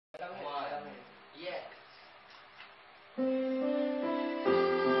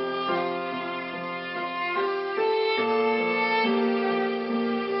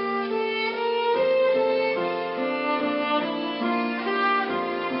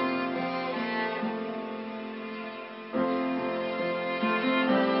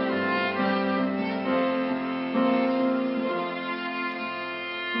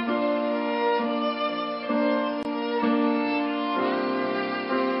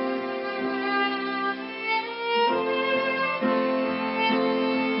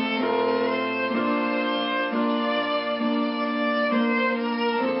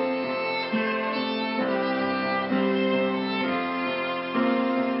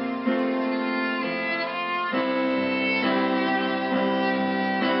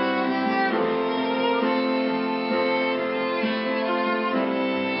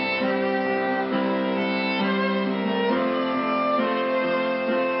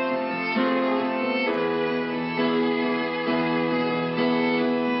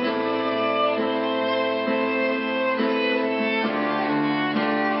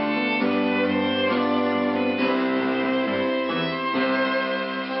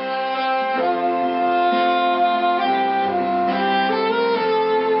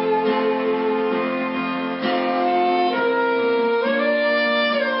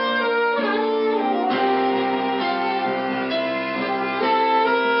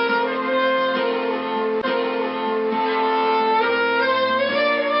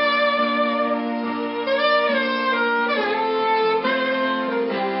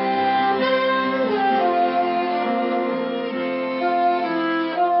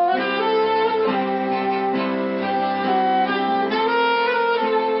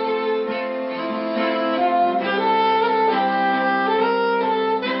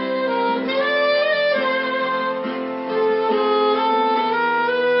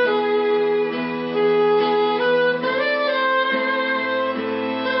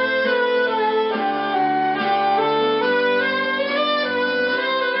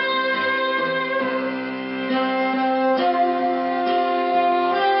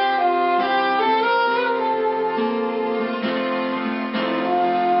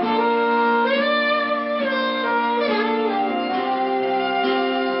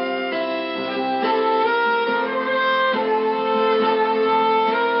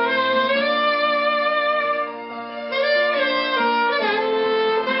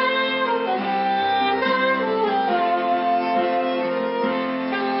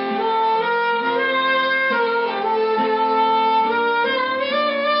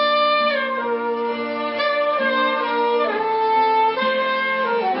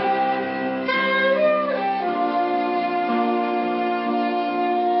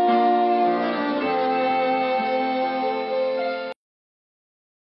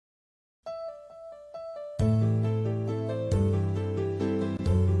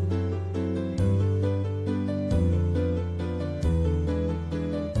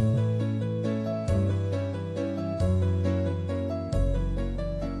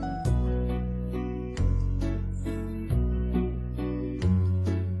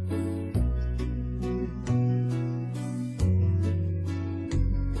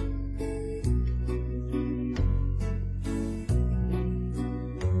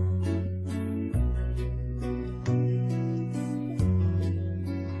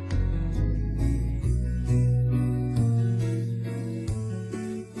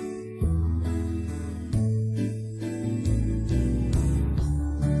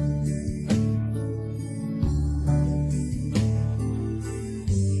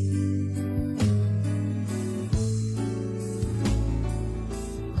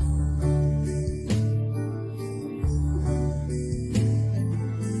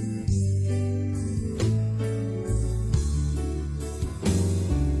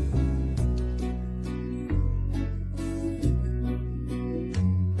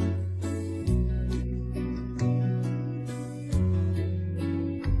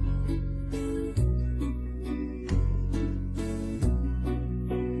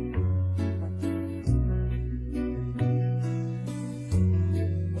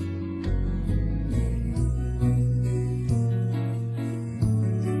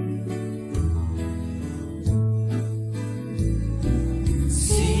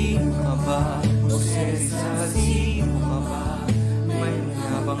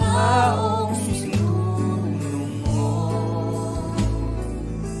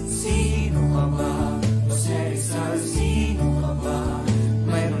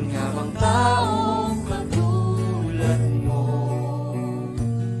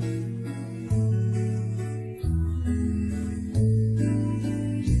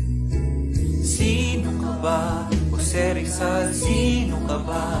ba? O Rizal, sino ka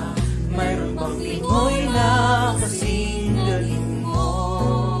ba? Mayroon bang Pinoy na kasing galing mo?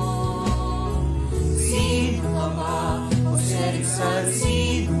 Sino ka ba? O Rizal,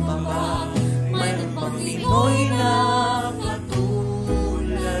 sino ka ba? Mayroon bang Pinoy na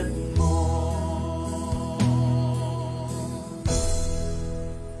katulad mo?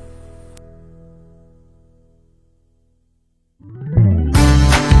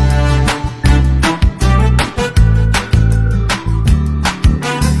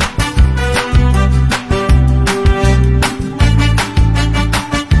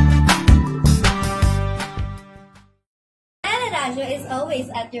 Is always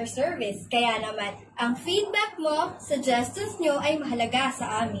at your service. Kaya naman, ang feedback mo, suggestions nyo ay mahalaga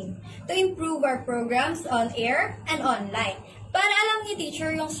sa amin to improve our programs on air and online. Para alam ni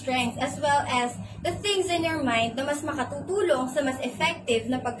teacher yung strengths as well as the things in your mind na mas makatutulong sa mas effective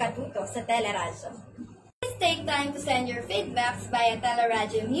na pagkatuto sa teleradyo. Please take time to send your feedbacks via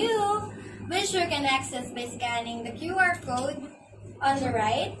Teleradyo Mu, which you can access by scanning the QR code on the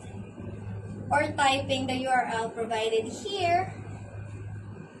right or typing the URL provided here,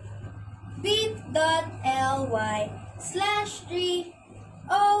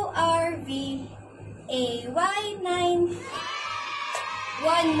 bit.ly/3ORVAY9.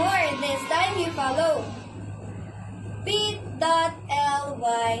 One more, this time you follow.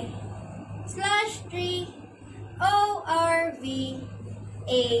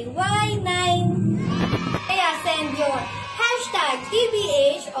 bit.ly/3ORVAY9. Kaya send your hashtag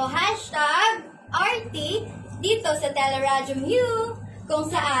TBH o hashtag RT dito sa Teleradyo Mu, kung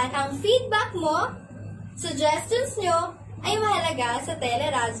saan ang feedback mo, suggestions nyo ay mahalaga sa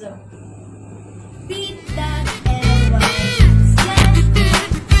teleradyo.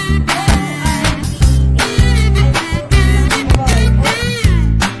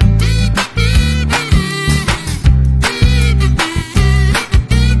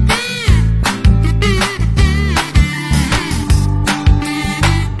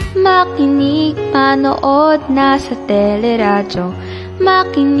 Makinig, manood na sa teleradyo.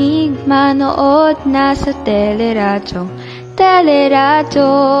 Makinig, manood na sa teleradyo. Teleradyo,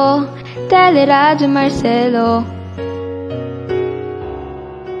 Teleradyo Marcelo.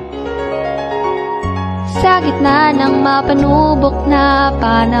 Sa gitna ng mapanubok na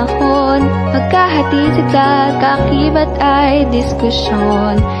panahon, magkahatid sa kakibat ay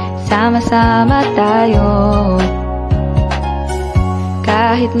diskusyon. Sama-sama tayo,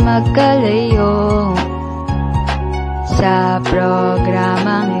 kahit magkalayo. Sa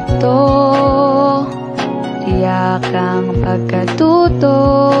programang ito, tiyak ang pagkatuto.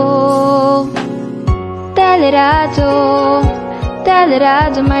 Teleradyo,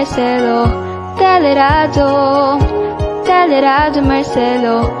 Teleradyo Marcelo. Teleradyo, Teleradyo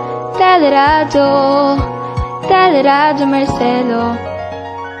Marcelo. Teleradyo, Teleradyo Marcelo.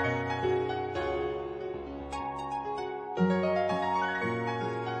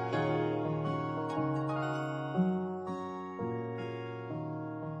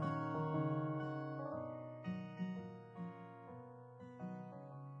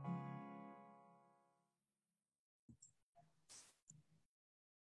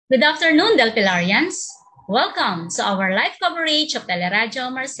 Good afternoon, Delpilarians. Welcome to our live coverage of Teleradyo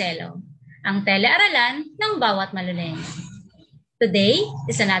Marcelo, ang telearalan ng bawat Malulenya. Today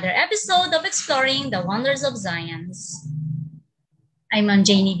is another episode of Exploring the Wonders of Science. I'm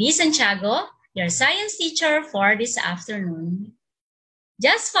Janie B. Santiago, your science teacher for this afternoon.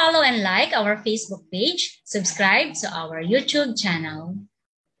 Just follow and like our Facebook page, subscribe to our YouTube channel.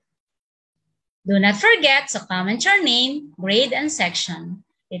 Do not forget to comment your name, grade, and section.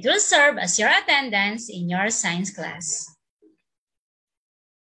 It will serve as your attendance in your science class.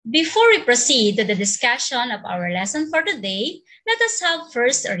 Before we proceed to the discussion of our lesson for today, let us have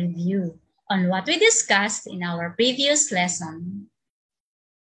first a review on what we discussed in our previous lesson.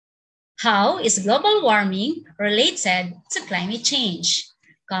 How is global warming related to climate change?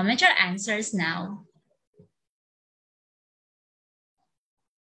 Comment your answers now.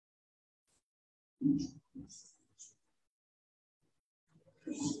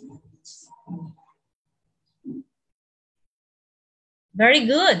 Very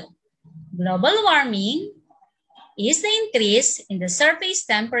good. Global warming is the increase in the surface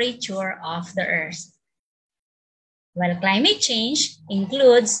temperature of the Earth, while climate change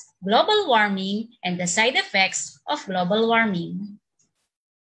includes global warming and the side effects of global warming.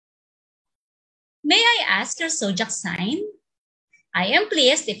 May I ask your zodiac sign? I am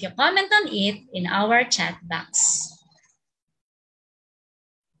pleased if you comment on it in our chat box.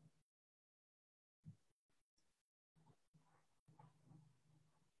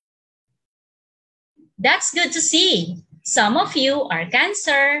 That's good to see. Some of you are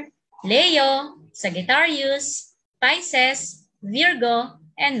Cancer, Leo, Sagittarius, Pisces, Virgo,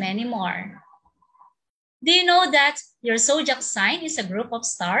 and many more. Do you know that your zodiac sign is a group of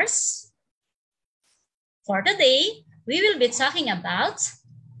stars? For today, we will be talking about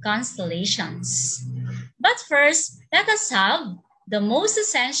constellations. But first, let us have the most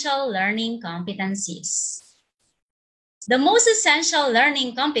essential learning competencies. The most essential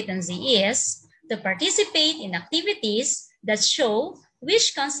learning competency is to participate in activities that show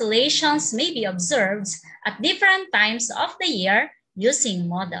which constellations may be observed at different times of the year using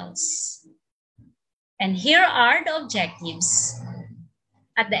models. And here are the objectives.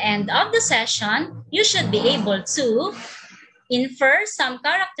 At the end of the session, you should be able to infer some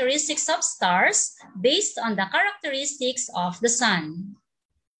characteristics of stars based on the characteristics of the sun.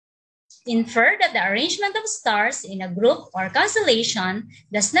 Infer that the arrangement of stars in a group or constellation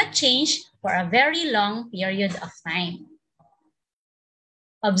does not change for a very long period of time.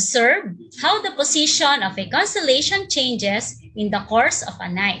 Observe how the position of a constellation changes in the course of a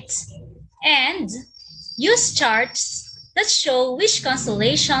night. And use charts that show which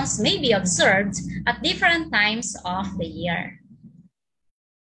constellations may be observed at different times of the year.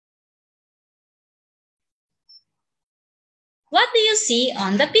 What do you see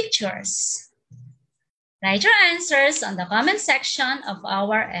on the pictures? Write your answers on the comment section of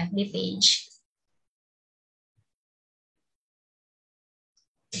our FB page.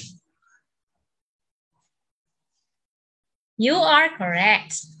 You are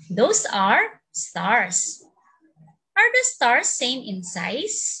correct. Those are stars. Are the stars same in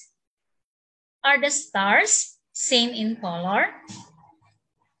size? Are the stars same in color?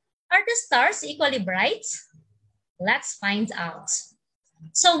 Are the stars equally bright? Let's find out.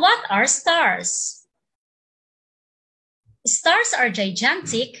 So what are stars? Stars are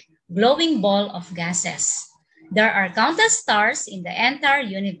gigantic, glowing ball of gases. There are countless stars in the entire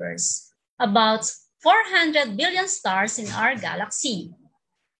universe, about 400 billion stars in our galaxy.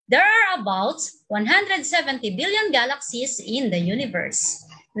 There are about 170 billion galaxies in the universe.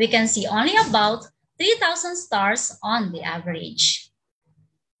 We can see only about 3,000 stars on the average.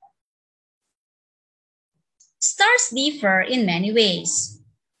 Stars differ in many ways.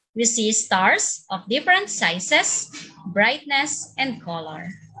 We see stars of different sizes, brightness, and color.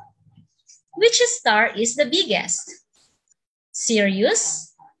 Which star is the biggest?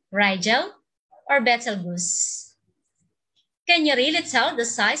 Sirius, Rigel, or Betelgeuse? Can you really tell the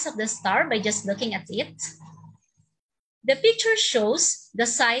size of the star by just looking at it? The picture shows the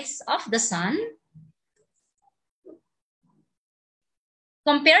size of the sun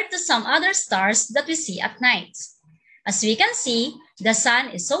compared to some other stars that we see at night. As we can see, the sun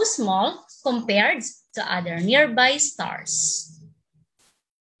is so small compared to other nearby stars.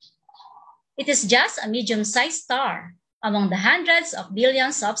 It is just a medium-sized star among the hundreds of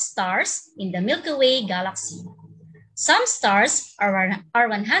billions of stars in the Milky Way galaxy. Some stars are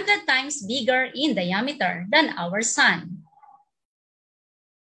 100 times bigger in diameter than our sun.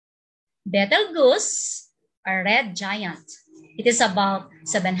 Betelgeuse, a red giant. It is about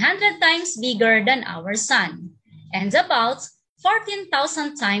 700 times bigger than our sun and about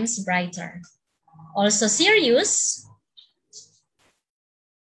 14,000 times brighter. Also Sirius,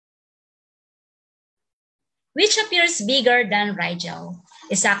 which appears bigger than Rigel,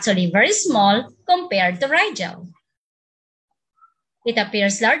 is actually very small compared to Rigel. It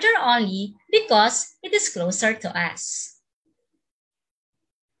appears larger only because it is closer to us.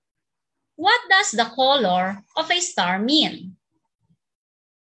 What does the color of a star mean?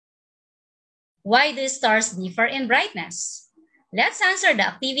 Why do stars differ in brightness? Let's answer the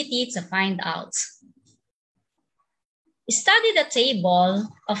activity to find out. Study the table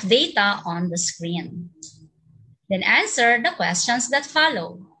of data on the screen. Then answer the questions that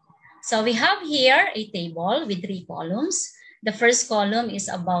follow. So we have here a table with 3 columns. The first column is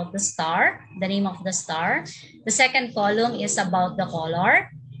about the star, the name of the star. The second column is about the color.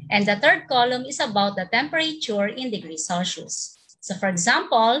 And the third column is about the temperature in degrees Celsius. So for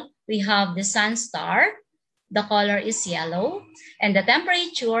example, we have the sun star. The color is yellow. And the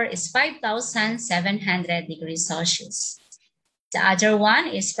temperature is 5,700 degrees Celsius. The other one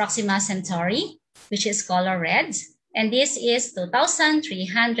is Proxima Centauri, which is color red. And this is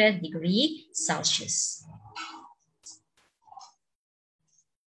 2,300 degrees Celsius.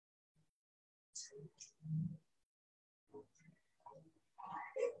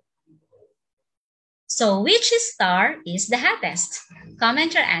 So which star is the hottest?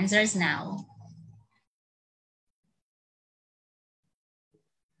 Comment your answers now.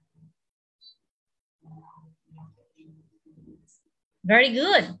 Very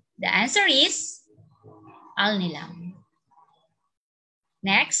good. The answer is alnilam.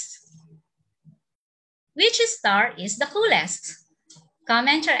 Next, which star is the coolest?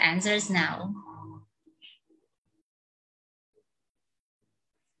 Comment your answers now.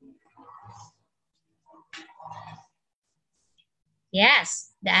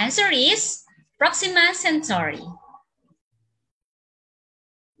 Yes, the answer is Proxima Centauri.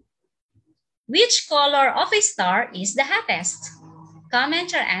 Which color of a star is the hottest?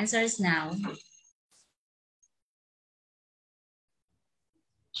 Comment your answers now.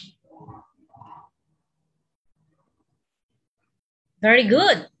 Very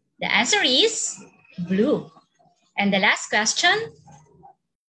good. The answer is blue. And the last question,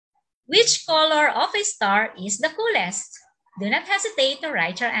 which color of a star is the coolest? Do not hesitate to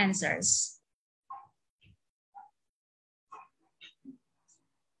write your answers.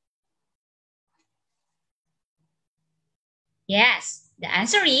 Yes, the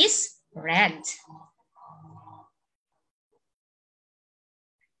answer is red.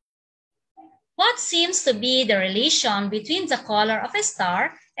 What seems to be the relation between the color of a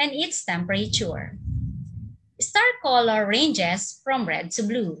star and its temperature? Star color ranges from red to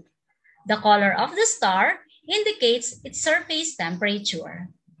blue. The color of the star indicates its surface temperature.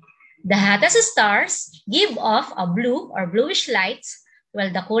 The hottest stars give off a blue or bluish light,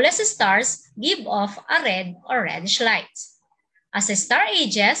 while the coolest stars give off a red or reddish light. As a star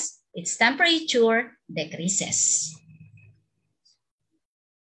ages, its temperature decreases.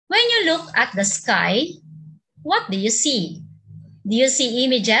 When you look at the sky, what do you see? Do you see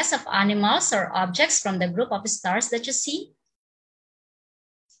images of animals or objects from the group of stars that you see?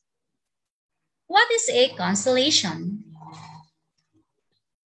 What is a constellation?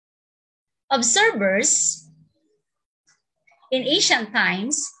 Observers in ancient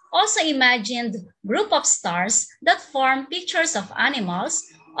times also imagined group of stars that form pictures of animals,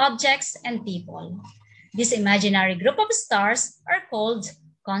 objects, and people. This imaginary group of stars are called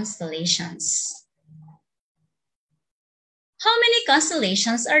constellations. How many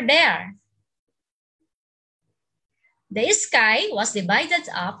constellations are there? The sky was divided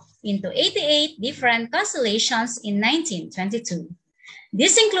up into 88 different constellations in 1922.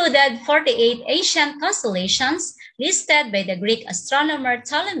 This included 48 ancient constellations listed by the Greek astronomer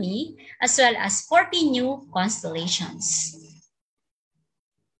Ptolemy, as well as 40 new constellations.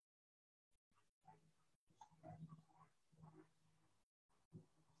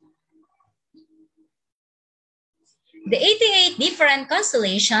 The 88 different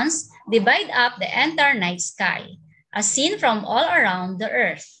constellations divide up the entire night sky, as seen from all around the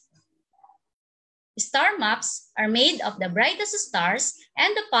Earth. Star maps are made of the brightest stars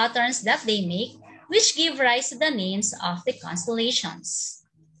and the patterns that they make, which give rise to the names of the constellations.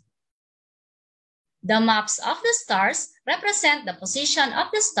 The maps of the stars represent the position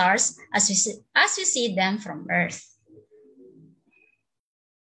of the stars as we see them from Earth.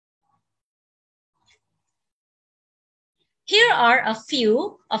 Here are a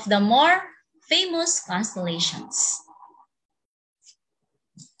few of the more famous constellations.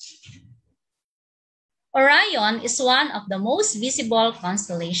 Orion is one of the most visible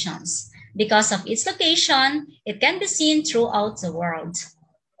constellations. Because of its location, it can be seen throughout the world.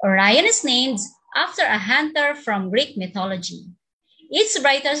 Orion is named after a hunter from Greek mythology. Its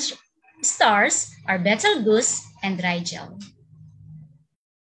brightest stars are Betelgeuse and Rigel.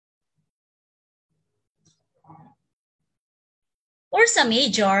 Ursa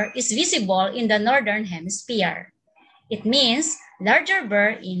Major is visible in the northern hemisphere. It means larger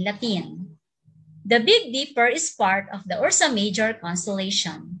bear in Latin. The Big Dipper is part of the Ursa Major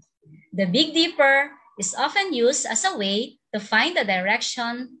constellation. The Big Dipper is often used as a way to find the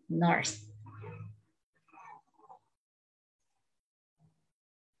direction north.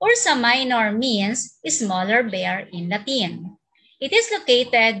 Ursa Minor means smaller bear in Latin. It is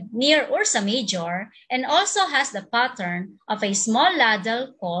located near Ursa Major and also has the pattern of a small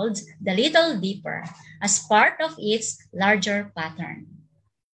ladle called the Little Dipper as part of its larger pattern.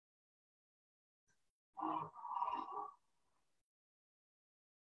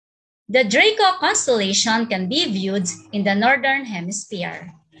 The Draco constellation can be viewed in the northern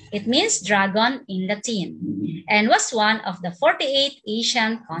hemisphere. It means dragon in Latin and was one of the 48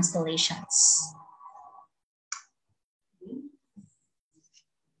 ancient constellations.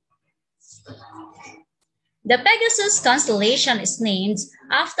 The Pegasus constellation is named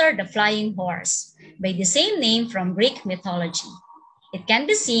after the flying horse by the same name from Greek mythology. It can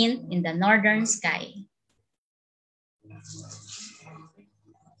be seen in the northern sky.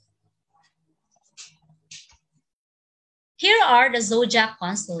 Here are the zodiac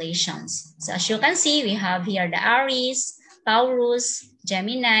constellations. So as you can see, we have here the Aries, Taurus,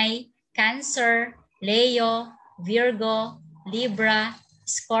 Gemini, Cancer, Leo, Virgo, Libra,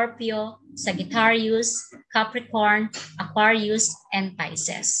 Scorpio, Sagittarius, Capricorn, Aquarius, and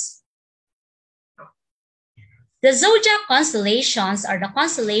Pisces. The zodiac constellations are the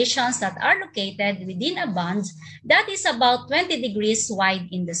constellations that are located within a band that is about 20 degrees wide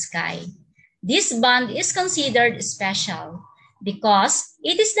in the sky. This band is considered special because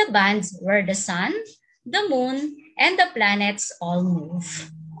it is the band where the sun, the moon, and the planets all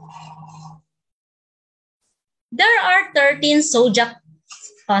move. There are 13 zodiac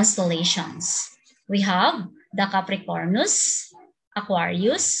constellations. We have the Capricornus,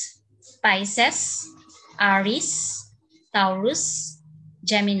 Aquarius, Pisces, Aries, Taurus,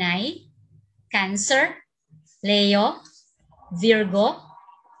 Gemini, Cancer, Leo, Virgo,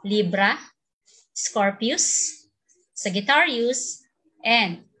 Libra, Scorpius, Sagittarius,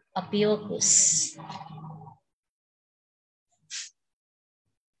 and Ophiuchus.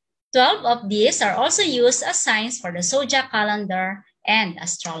 12 of these are also used as signs for the zodiac calendar and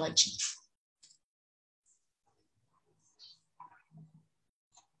astrology.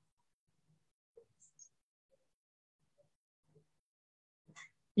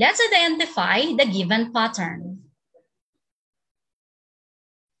 Let's identify the given pattern.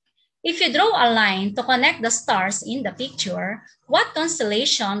 If you draw a line to connect the stars in the picture, what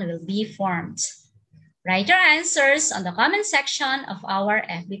constellation will be formed? Write your answers on the comment section of our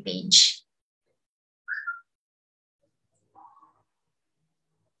FB page.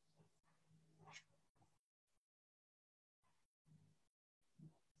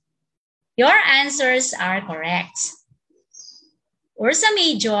 Your answers are correct. Ursa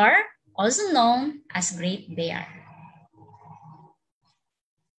Major, also known as Great Bear.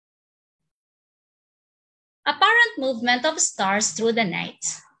 Apparent movement of stars through the night.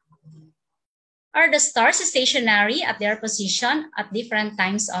 Are the stars stationary at their position at different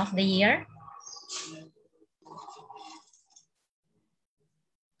times of the year?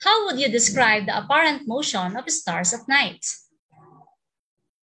 How would you describe the apparent motion of stars at night?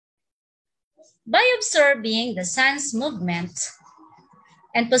 By observing the sun's movement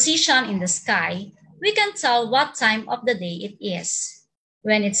and position in the sky, we can tell what time of the day it is.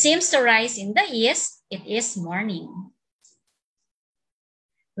 When it seems to rise in the east, it is morning.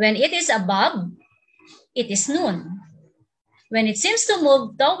 When it is above, it is noon. When it seems to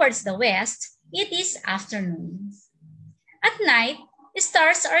move towards the west, it is afternoon. At night,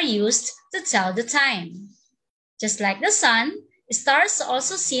 stars are used to tell the time. Just like the sun, stars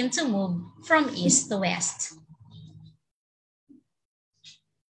also seem to move from east to west.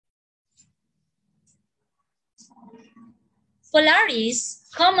 Polaris,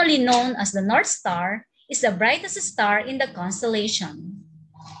 commonly known as the North Star, is the brightest star in the constellation.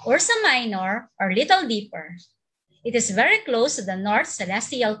 Ursa Minor, or Little Dipper. It is very close to the North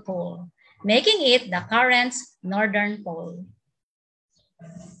Celestial Pole, making it the current northern pole.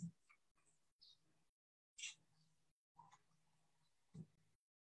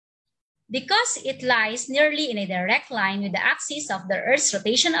 Because it lies nearly in a direct line with the axis of the Earth's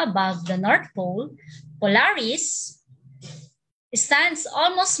rotation above the North Pole, Polaris stands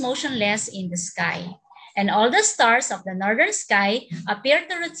almost motionless in the sky, and all the stars of the northern sky appear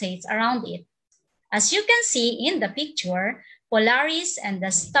to rotate around it. As you can see in the picture, Polaris and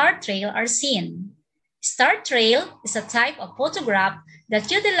the star trail are seen. Star trail is a type of photograph that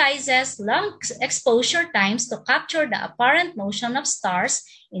utilizes long exposure times to capture the apparent motion of stars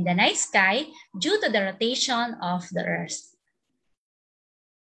in the night sky due to the rotation of the Earth.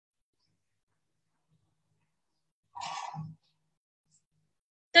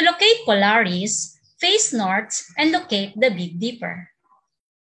 To locate Polaris, face north and locate the Big Dipper.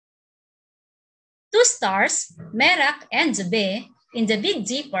 Two stars, Merak and Dubhe, in the Big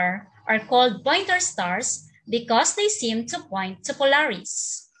Dipper are called pointer stars because they seem to point to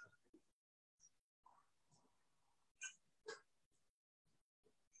Polaris.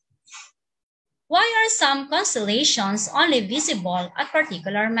 Why are some constellations only visible at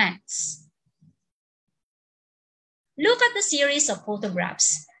particular months? Look at the series of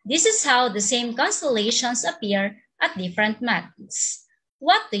photographs. This is how the same constellations appear at different months.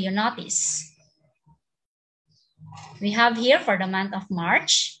 What do you notice? We have here for the month of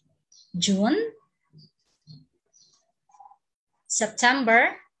March, June,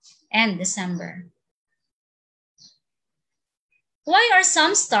 September, and December. Why are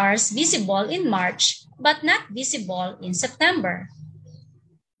some stars visible in March but not visible in September?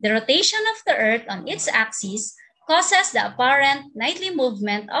 The rotation of the Earth on its axis causes the apparent nightly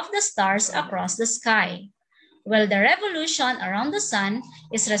movement of the stars across the sky, while the revolution around the sun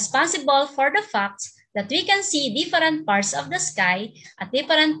is responsible for the fact that we can see different parts of the sky at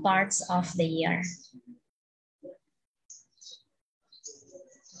different parts of the year.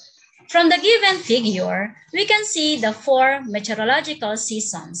 From the given figure, we can see the 4 meteorological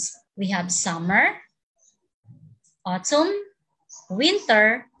seasons. We have summer, autumn,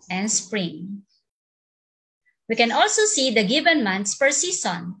 winter, and spring. We can also see the given months per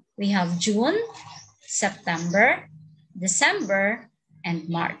season. We have June, September, December, and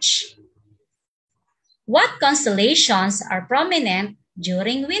March. What constellations are prominent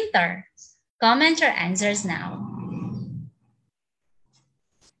during winter? Comment your answers now.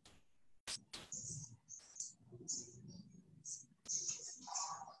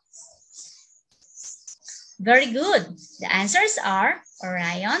 Very good. The answers are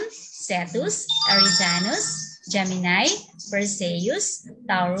Orion, Cetus, Eridanus, Gemini, Perseus,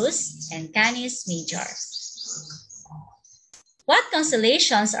 Taurus, and Canis Major. What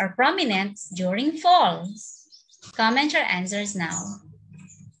constellations are prominent during fall? Comment your answers now.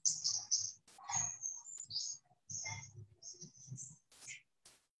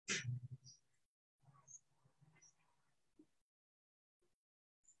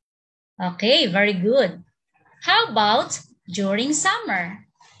 Okay, very good. How about during summer?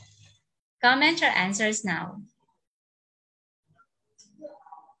 Comment your answers now.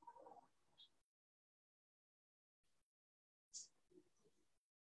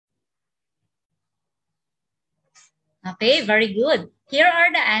 Okay, very good. Here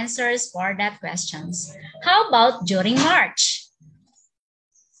are the answers for that questions. How about during March?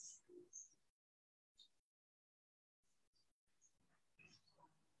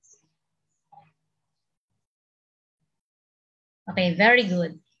 Okay, very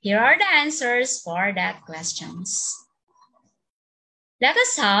good. Here are the answers for that questions. Let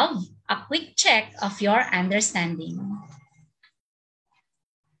us have a quick check of your understanding.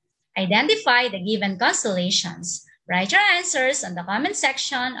 Identify the given constellations. Write your answers on the comment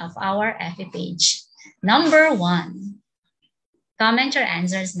section of our FB page. Number 1. Comment your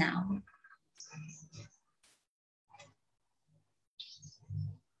answers now.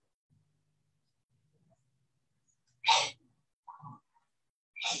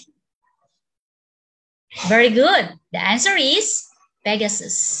 Very good. The answer is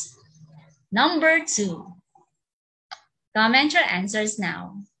Pegasus. Number 2. Comment your answers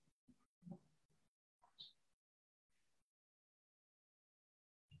now.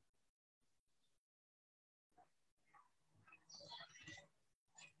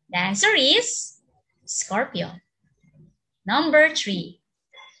 The answer is Scorpio. Number 3.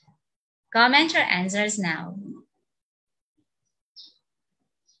 Comment your answers now.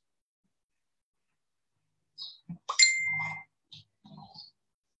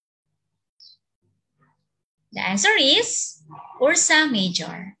 The answer is Ursa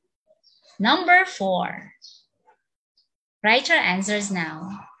Major. Number 4. Write your answers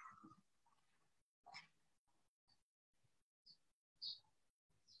now.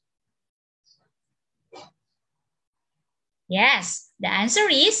 Yes, the answer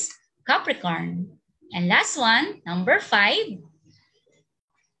is Capricorn. And last one, number 5.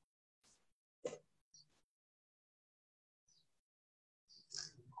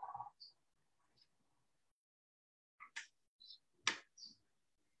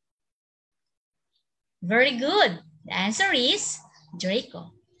 Very good. The answer is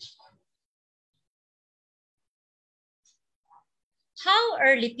Draco. How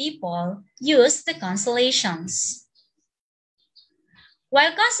early people used the constellations?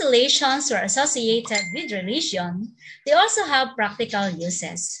 While constellations were associated with religion, they also have practical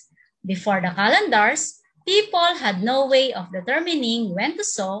uses. Before the calendars, people had no way of determining when to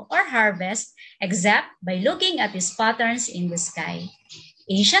sow or harvest except by looking at these patterns in the sky.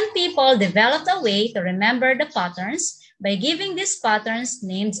 Ancient people developed a way to remember the patterns by giving these patterns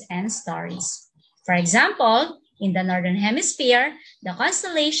names and stories. For example, in the Northern Hemisphere, the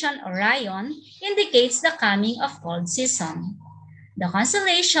constellation Orion indicates the coming of cold season. The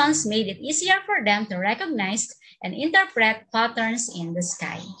constellations made it easier for them to recognize and interpret patterns in the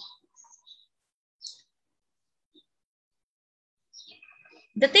sky.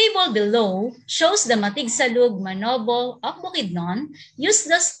 The table below shows the Matigsalug Manobo of Bukidnon used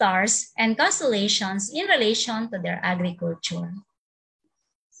the stars and constellations in relation to their agriculture.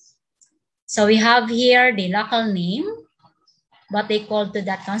 So we have here the local name, what they called to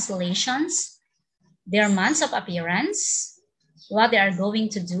that constellations, their months of appearance, what they are going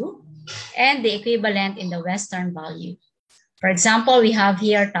to do, and the equivalent in the Western value. For example, we have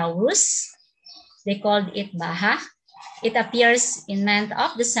here Taurus. They called it Baha. It appears in month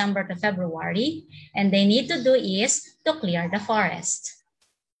of December to February, and they need to do is to clear the forest.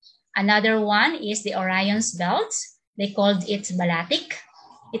 Another one is the Orion's belt. They called it Balatik.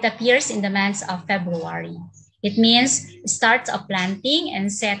 It appears in the months of February. It means start of planting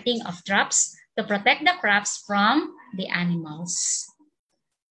and setting of traps to protect the crops from the animals.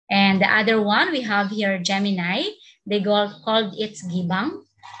 And the other one we have here, Gemini. They called it Gibang.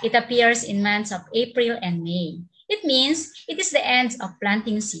 It appears in months of April and May. It means it is the end of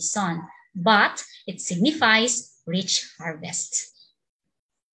planting season, but it signifies rich harvest.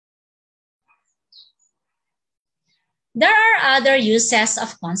 There are other uses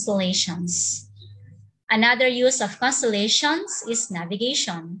of constellations. Another use of constellations is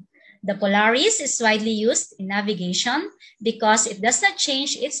navigation. The Polaris is widely used in navigation because it does not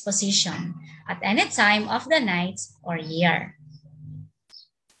change its position at any time of the night or year.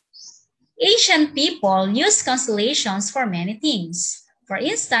 Ancient people used constellations for many things. For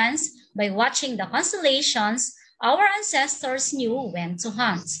instance, by watching the constellations, our ancestors knew when to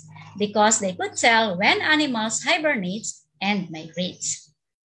hunt because they could tell when animals hibernate and migrate.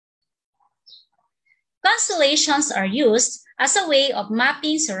 Constellations are used as a way of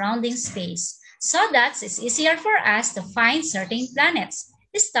mapping surrounding space so that it's easier for us to find certain planets,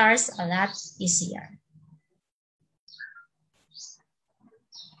 stars a lot easier.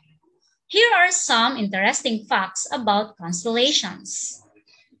 Here are some interesting facts about constellations.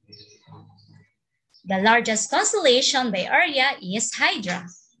 The largest constellation by area is Hydra,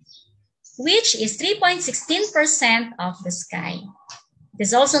 which is 3.16% of the sky. It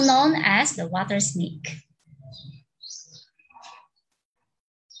is also known as the water snake.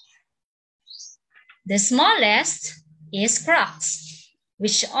 The smallest is Crux,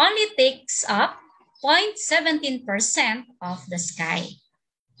 which only takes up 0.17% of the sky.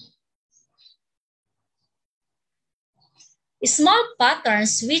 Small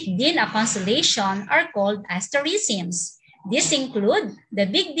patterns within a constellation are called asterisms. These include the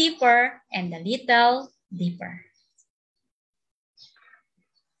Big Dipper and the Little Dipper.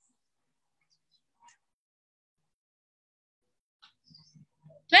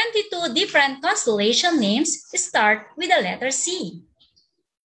 22 different constellation names start with the letter C.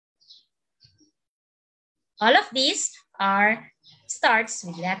 All of these starts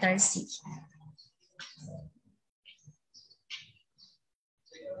with letter C.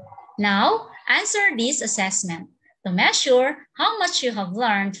 Now, answer this assessment to measure how much you have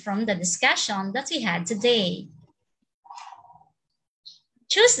learned from the discussion that we had today.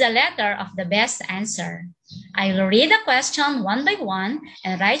 Choose the letter of the best answer. I will read the question one by one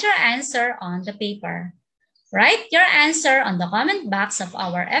and write your answer on the paper. Write your answer on the comment box of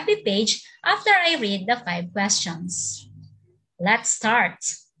our FB page after I read the 5 questions. Let's start.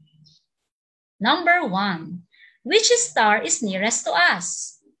 Number 1. Which star is nearest to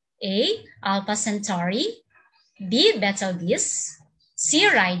us? A. Alpha Centauri, B. Betelgeuse, C.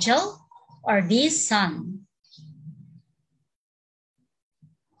 Rigel, or D. Sun?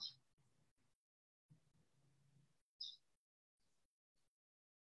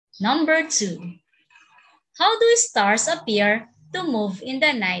 Number 2. How do stars appear to move in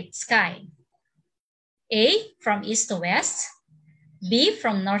the night sky? A. From east to west, B.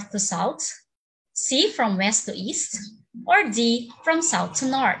 From north to south, C. From west to east, or D. From south to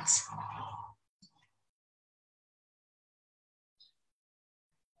north?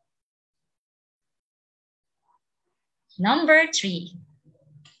 Number 3.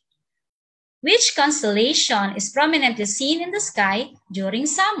 Which constellation is prominently seen in the sky during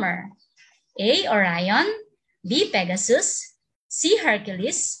summer? A. Orion, B. Pegasus, C.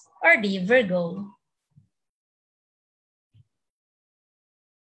 Hercules, or D. Virgo?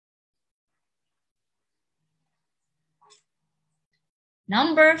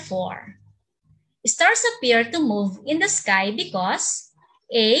 Number 4. Stars appear to move in the sky because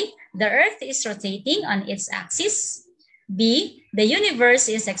A. The Earth is rotating on its axis, B. The universe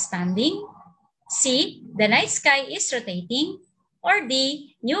is expanding, C. The night sky is rotating, or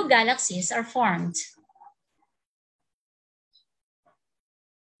D. New galaxies are formed?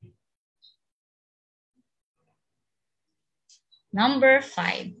 Number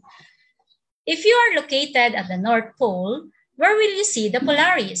 5. If you are located at the North Pole, where will you see the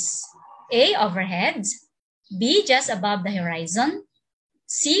Polaris? A. Overhead, B. Just above the horizon,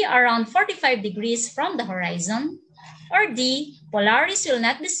 C. Around 45 degrees from the horizon, or D. Polaris will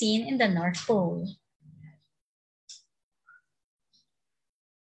not be seen in the North Pole?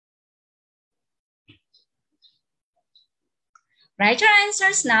 Write your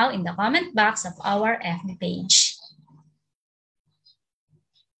answers now in the comment box of our FB page.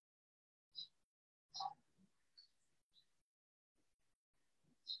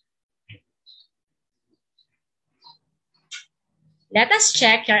 Let us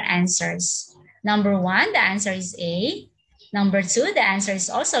check your answers. Number 1, the answer is A. Number 2, the answer is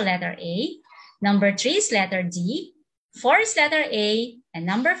also letter A. Number 3 is letter D, 4 is letter A, and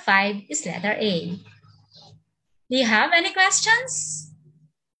number 5 is letter A. Do you have any questions?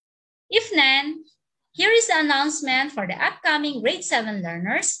 If none, here is the announcement for the upcoming grade 7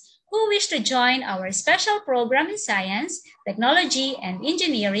 learners who wish to join our special program in Science, Technology, and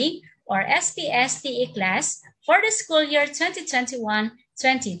Engineering or SPSTE class for the school year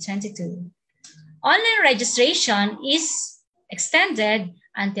 2021-2022. Online registration is extended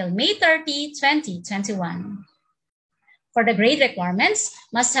until May 30, 2021. For the grade requirements,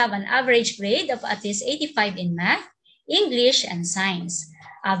 must have an average grade of at least 85 in Math, English, and Science,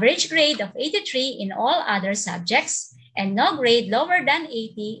 average grade of 83 in all other subjects, and no grade lower than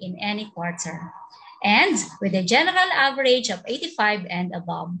 80 in any quarter, and with a general average of 85 and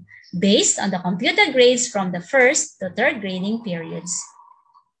above, based on the computed grades from the 1st to 3rd grading periods.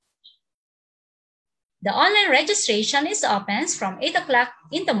 The online registration is open from 8 o'clock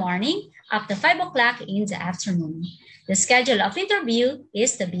in the morning up to 5 o'clock in the afternoon. The schedule of interview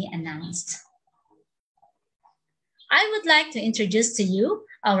is to be announced. I would like to introduce to you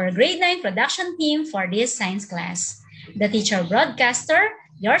our grade 9 production team for this science class. The teacher broadcaster,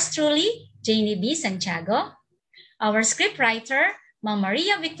 yours truly, Janie B. Santiago, our scriptwriter, Ma'am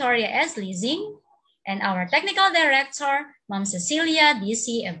Maria Victoria S. Lizing, and our technical director, Ma'am Cecilia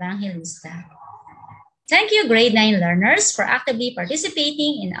D.C. Evangelista. Thank you, grade 9 learners, for actively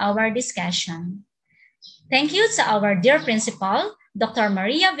participating in our discussion. Thank you to our dear principal, Dr.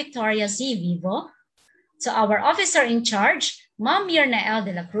 Maria Victoria Z. Vivo, to our officer in charge, Ma'am Mirna L.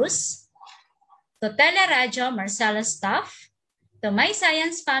 de la Cruz, to Teleradio Marcelo staff, to my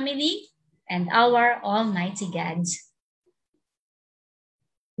science family, and our Almighty God.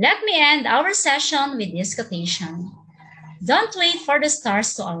 Let me end our session with this quotation. Don't wait for the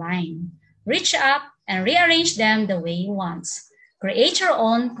stars to align. Reach up and rearrange them the way you want. Create your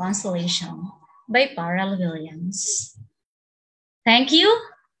own constellation, by Pharrell Williams. Thank you,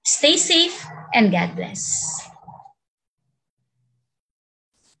 stay safe, and God bless.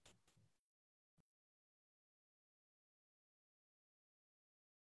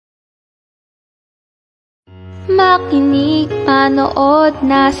 Makinig, manood,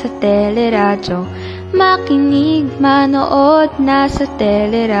 nasa teleradyo. Makinig, manood, nasa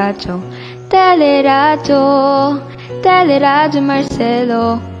teleradyo. Teleradyo, Teleradyo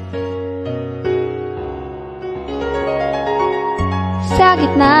Marcelo. Sa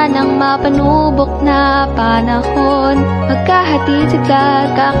gitna ng mapanubok na panahon, magkahatid sa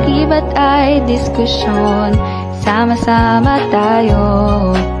kaakibat ay diskusyon. Sama-sama tayo,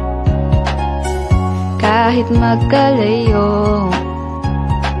 kahit magkalayo.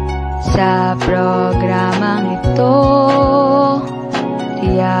 Sa programang ito,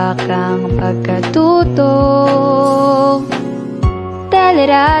 tiyak ang pagkatuto.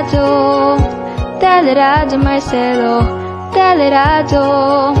 Teleradyo, Teleradyo Marcelo. Teleradyo,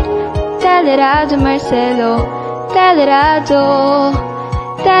 Teleradyo Marcelo. Teleradyo,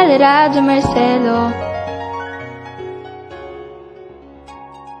 Teleradyo Marcelo.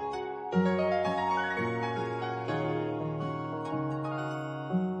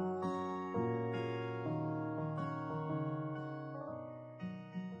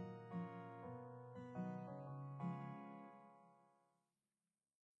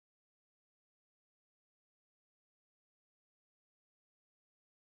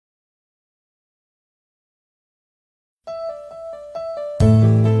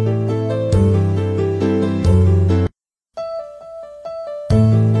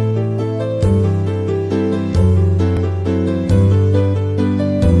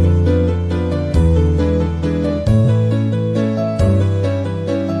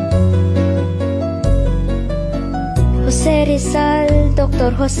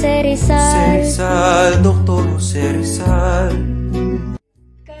 Dr. Jose Rizal, Dr. Jose Rizal.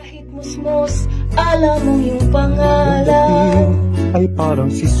 Kahit musmos, alam mo yung pangalan. Ay parang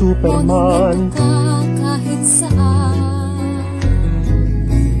si Superman. Kahit saan.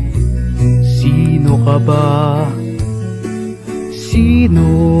 Sino ka ba? Sino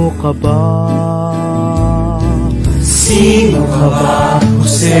ka ba? Sino ka ba?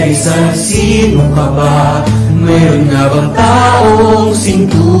 Jose Rizal, sino ka ba? Mayroon nga bang taong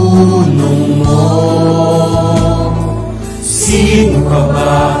sintunong mo? Sino ka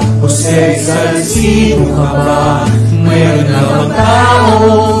ba? Jose Rizal, sino ka ba? Mayroon nga bang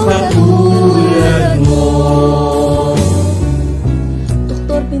taong katulad mo?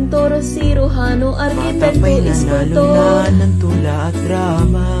 Doktor, pintor, siruhano, arkitekto, Matapay na iskultor. lalo ng tula at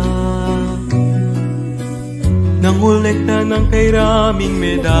drama. Nangolekta ng kay raming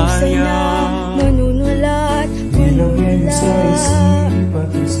medalya. Manunulat, Bilang yan sa isipan.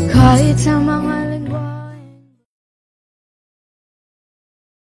 kahit Kahit sa mga